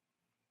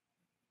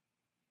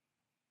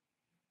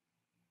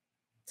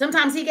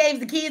 Sometimes he gave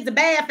the kids the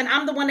bath and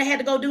I'm the one that had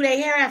to go do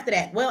their hair after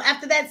that. Well,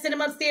 after that, send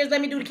them upstairs, let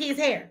me do the kids'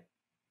 hair.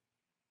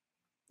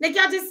 Like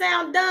y'all just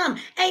sound dumb.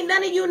 Ain't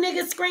none of you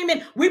niggas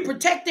screaming, we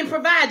protect and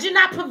provide. You're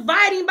not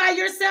providing by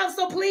yourself,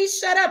 so please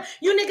shut up.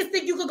 You niggas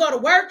think you could go to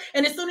work,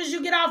 and as soon as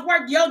you get off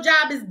work, your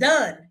job is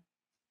done.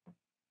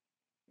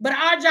 But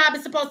our job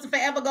is supposed to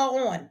forever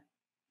go on.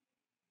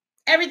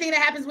 Everything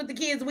that happens with the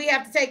kids, we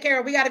have to take care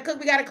of. We got to cook,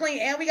 we got to clean,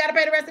 and we got to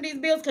pay the rest of these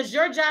bills because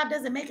your job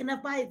doesn't make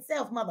enough by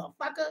itself,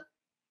 motherfucker.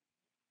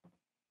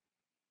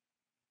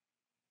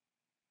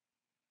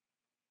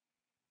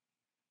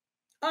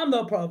 I'm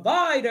the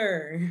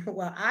provider.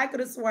 Well, I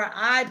could have sworn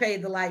I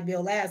paid the light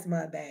bill last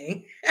month,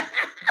 babe. I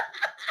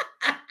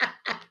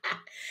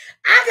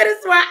could have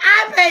sworn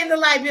I paid the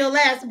light bill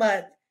last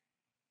month.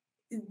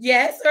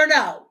 Yes or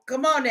no?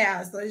 Come on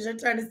now. So it's your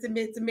turn to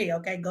submit to me.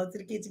 Okay, go to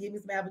the kitchen, give me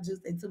some apple juice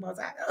and 2 more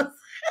tacos.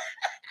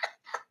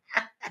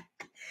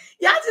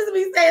 Y'all just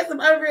be saying some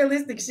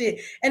unrealistic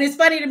shit. And it's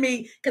funny to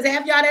me because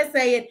half y'all that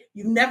say it,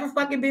 you've never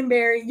fucking been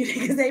married. You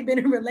niggas ain't been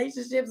in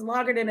relationships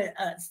longer than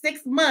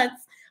 6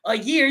 months, a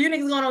year. You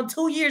niggas going on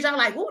 2 years. Y'all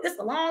like, ooh, this is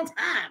a long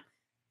time.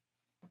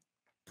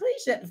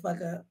 Please shut the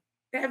fuck up.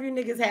 Have you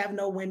niggas have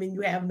no women,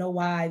 you have no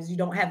wives, you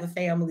don't have a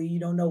family, you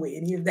don't know what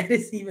any of that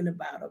is even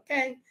about,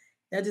 okay?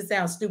 That just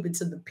sounds stupid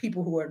to the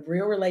people who are in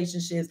real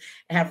relationships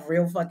and have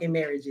real fucking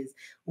marriages.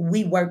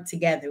 We work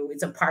together.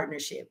 It's a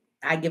partnership.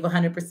 I give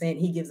 100%,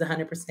 he gives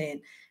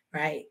 100%,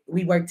 right?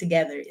 We work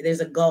together. There's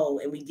a goal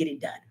and we get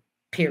it done.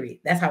 Period.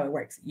 That's how it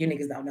works. You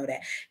niggas don't know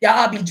that. Y'all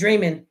all be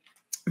dreaming,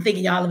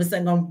 thinking y'all all of a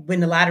sudden gonna win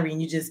the lottery, and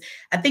you just,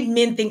 I think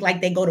men think like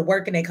they go to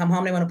work and they come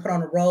home, they want to put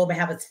on a robe and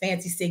have a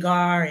fancy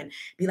cigar and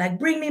be like,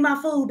 bring me my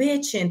food,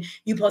 bitch. And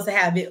you supposed to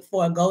have it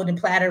for a golden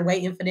platter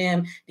waiting for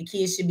them. The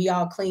kids should be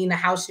all clean, the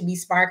house should be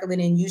sparkling,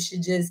 and you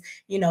should just,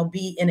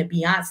 be in a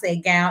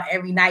Beyonce gown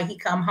every night he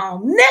come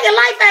home. Nigga,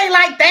 life ain't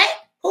like that.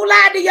 Who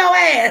lied to your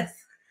ass?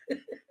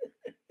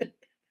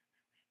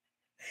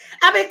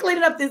 I've been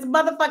cleaning up this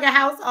motherfucking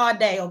house all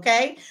day,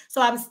 okay?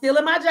 So I'm still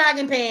in my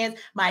jogging pants.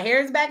 My hair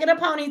is back in a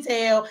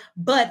ponytail,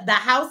 but the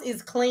house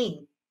is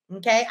clean,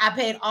 okay? I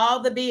paid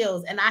all the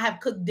bills and I have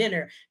cooked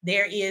dinner.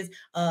 There is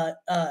a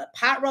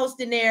pot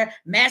roast in there,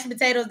 mashed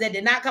potatoes that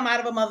did not come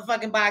out of a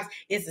motherfucking box.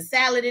 It's a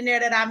salad in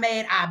there that I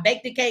made. I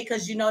baked the cake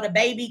because, the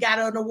baby got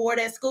an award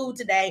at school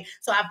today.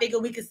 So I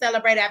figured we could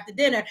celebrate after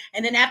dinner.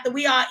 And then after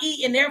we all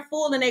eat and they're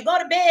full and they go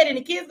to bed and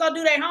the kids go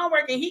do their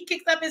homework and he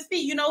kicks up his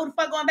feet, you know who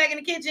the fuck going back in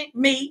the kitchen?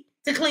 Me.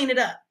 To clean it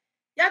up.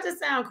 Y'all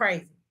just sound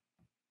crazy.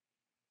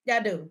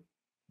 Y'all do.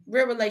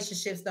 Real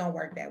relationships don't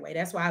work that way.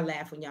 That's why I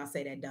laugh when y'all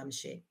say that dumb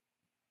shit.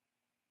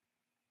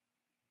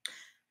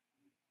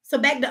 So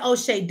back to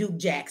Oshay Duke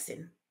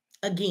Jackson.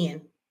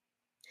 Again,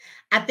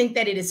 I think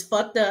that it is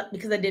fucked up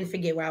because I didn't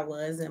forget where I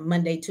was on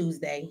Monday,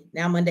 Tuesday.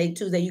 Now Monday,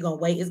 Tuesday, you're gonna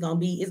wait. You're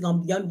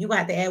gonna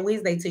have to add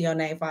Wednesday to your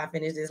name before I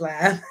finish this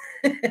live.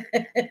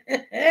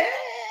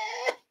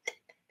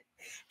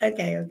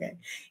 Okay.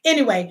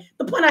 Anyway,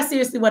 the point I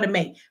seriously want to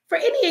make, for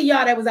any of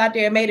y'all that was out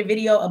there and made a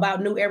video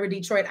about New Era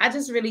Detroit, I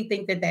just really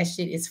think that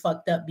shit is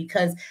fucked up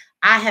because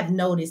I have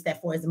noticed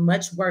that for as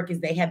much work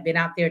as they have been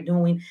out there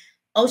doing,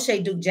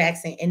 Oshay Duke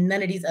Jackson and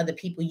none of these other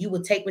people, you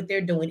will take what they're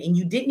doing and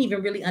you didn't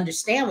even really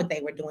understand what they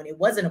were doing. It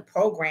wasn't a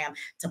program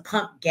to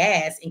pump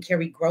gas and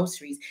carry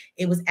groceries.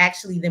 It was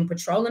actually them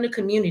patrolling the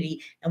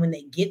community. And when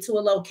they get to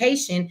a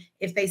location,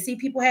 if they see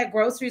people had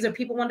groceries or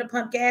people wanted to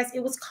pump gas,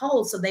 it was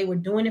cold. So they were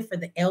doing it for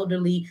the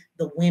elderly,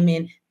 the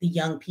women, the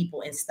young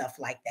people and stuff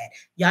like that.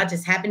 Y'all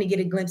just happened to get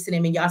a glimpse of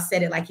them and y'all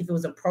said it like if it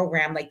was a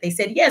program. Like they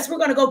said, yes, we're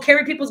going to go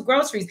carry people's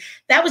groceries.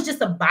 That was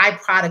just a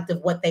byproduct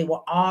of what they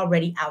were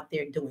already out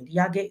there doing. Do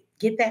y'all get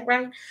that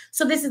right?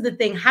 So this is the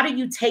thing. How do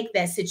you take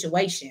that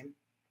situation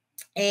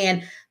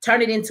and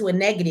turn it into a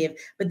negative?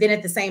 But then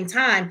at the same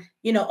time,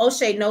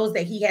 Oshay knows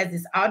that he has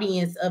this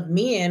audience of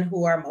men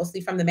who are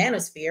mostly from the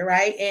manosphere,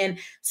 right? And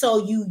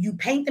so you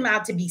paint them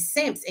out to be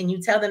simps and you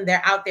tell them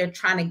they're out there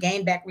trying to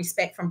gain back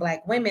respect from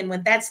Black women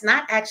when that's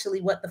not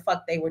actually what the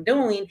fuck they were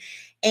doing.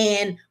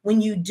 And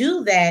when you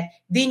do that,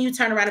 then you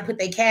turn around and put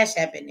their Cash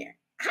App in there.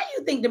 How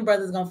you think them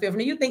brothers gonna feel from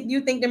you?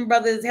 You think them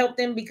brothers help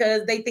them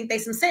because they think they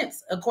some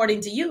simps,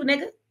 according to you,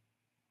 nigga?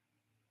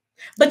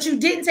 But you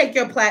didn't take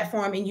your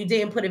platform and you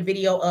didn't put a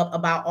video up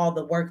about all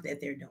the work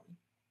that they're doing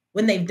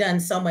when they've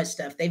done so much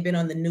stuff. They've been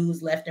on the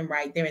news left and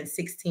right. They're in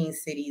 16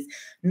 cities.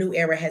 New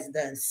Era has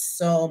done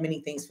so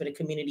many things for the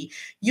community.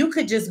 You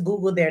could just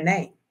Google their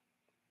name.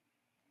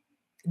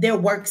 Their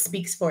work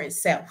speaks for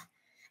itself.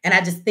 And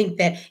I just think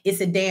that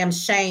it's a damn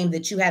shame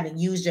that you haven't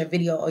used your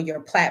video or your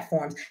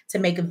platforms to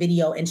make a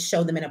video and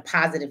show them in a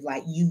positive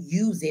light. You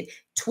use it,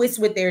 twist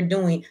what they're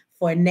doing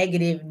for a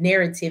negative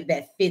narrative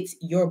that fits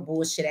your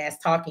bullshit ass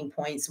talking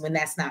points when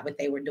that's not what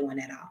they were doing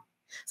at all.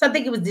 So I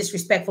think it was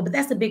disrespectful, but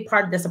that's a big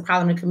part that's a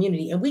problem in the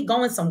community. And we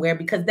going somewhere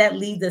because that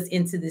leads us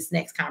into this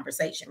next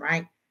conversation,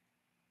 right?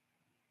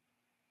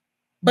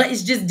 But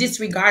it's just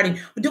disregarding.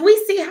 Do we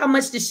see how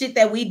much the shit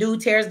that we do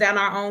tears down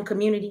our own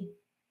community?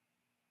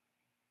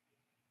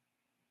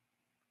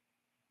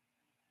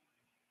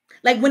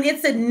 Like when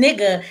it's a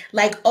nigga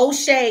like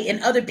Oshay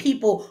and other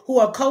people who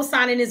are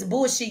co-signing this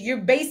bullshit, you're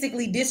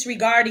basically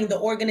disregarding the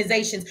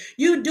organizations.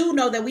 You do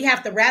know that we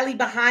have to rally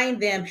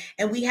behind them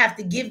and we have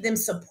to give them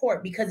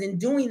support because in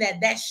doing that,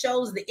 that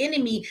shows the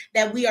enemy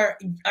that we are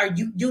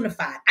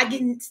unified. I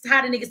get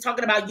tired of niggas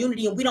talking about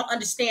unity and we don't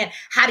understand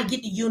how to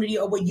get to unity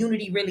or what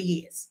unity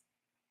really is.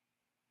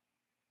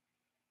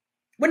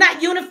 We're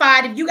not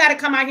unified if you got to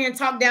come out here and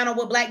talk down on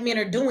what Black men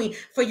are doing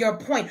for your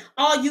point.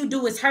 All you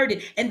do is hurt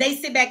it. And they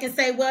sit back and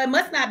say, well, it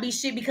must not be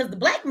shit because the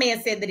Black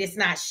man said that it's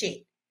not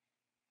shit.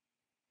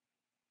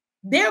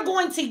 They're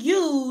going to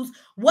use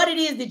what it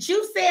is that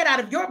you said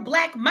out of your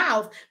Black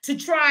mouth to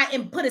try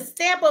and put a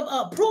stamp of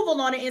approval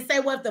on it and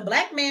say, well, if the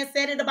Black man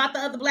said it about the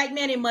other Black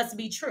man, it must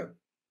be true.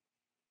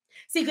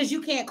 See, because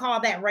you can't call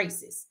that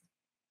racist.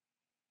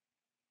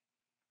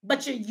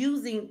 but you're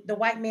using the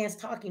white man's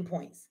talking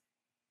points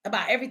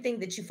about everything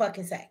that you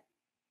fucking say.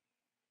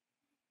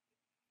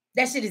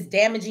 That shit is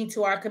damaging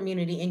to our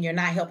community, and you're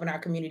not helping our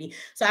community.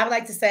 So I would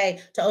like to say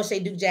to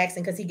Oshay Duke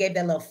Jackson, because he gave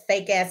that little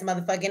fake ass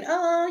motherfucking,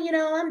 oh, you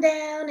know, I'm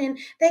down and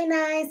they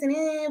nice and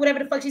whatever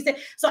the fuck she said.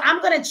 So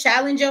I'm gonna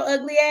challenge your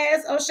ugly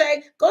ass,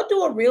 Oshay. Go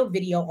do a real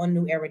video on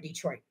New Era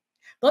Detroit.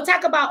 Go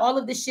talk about all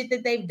of the shit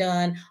that they've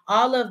done,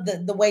 all of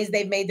the ways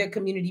they've made their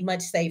community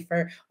much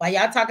safer. While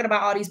y'all talking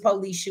about all these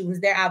police shootings,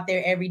 they're out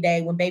there every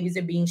day when babies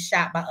are being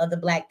shot by other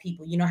Black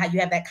people. You know how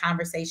you have that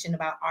conversation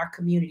about our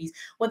communities?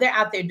 Well, they're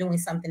out there doing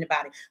something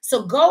about it.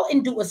 So go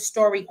and do a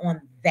story on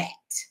that.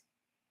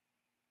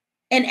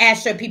 And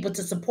ask your people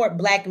to support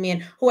Black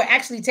men who are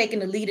actually taking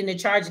the lead and the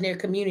charge in their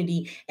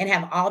community and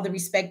have all the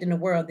respect in the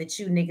world that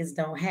you niggas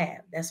don't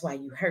have. That's why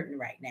you hurting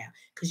right now,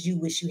 because you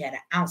wish you had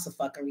an ounce of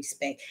fucking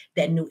respect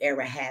that New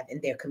Era have in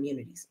their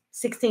communities.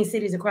 16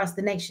 cities across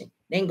the nation.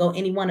 They can go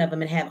any one of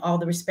them and have all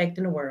the respect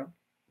in the world.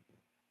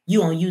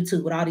 You on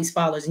YouTube with all these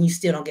followers and you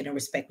still don't get no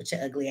respect with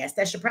your ugly ass.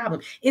 That's your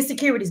problem.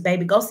 Insecurities,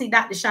 baby. Go see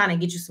Dr. Shauna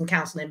and get you some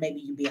counseling. Maybe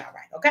you'll be all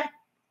right, okay?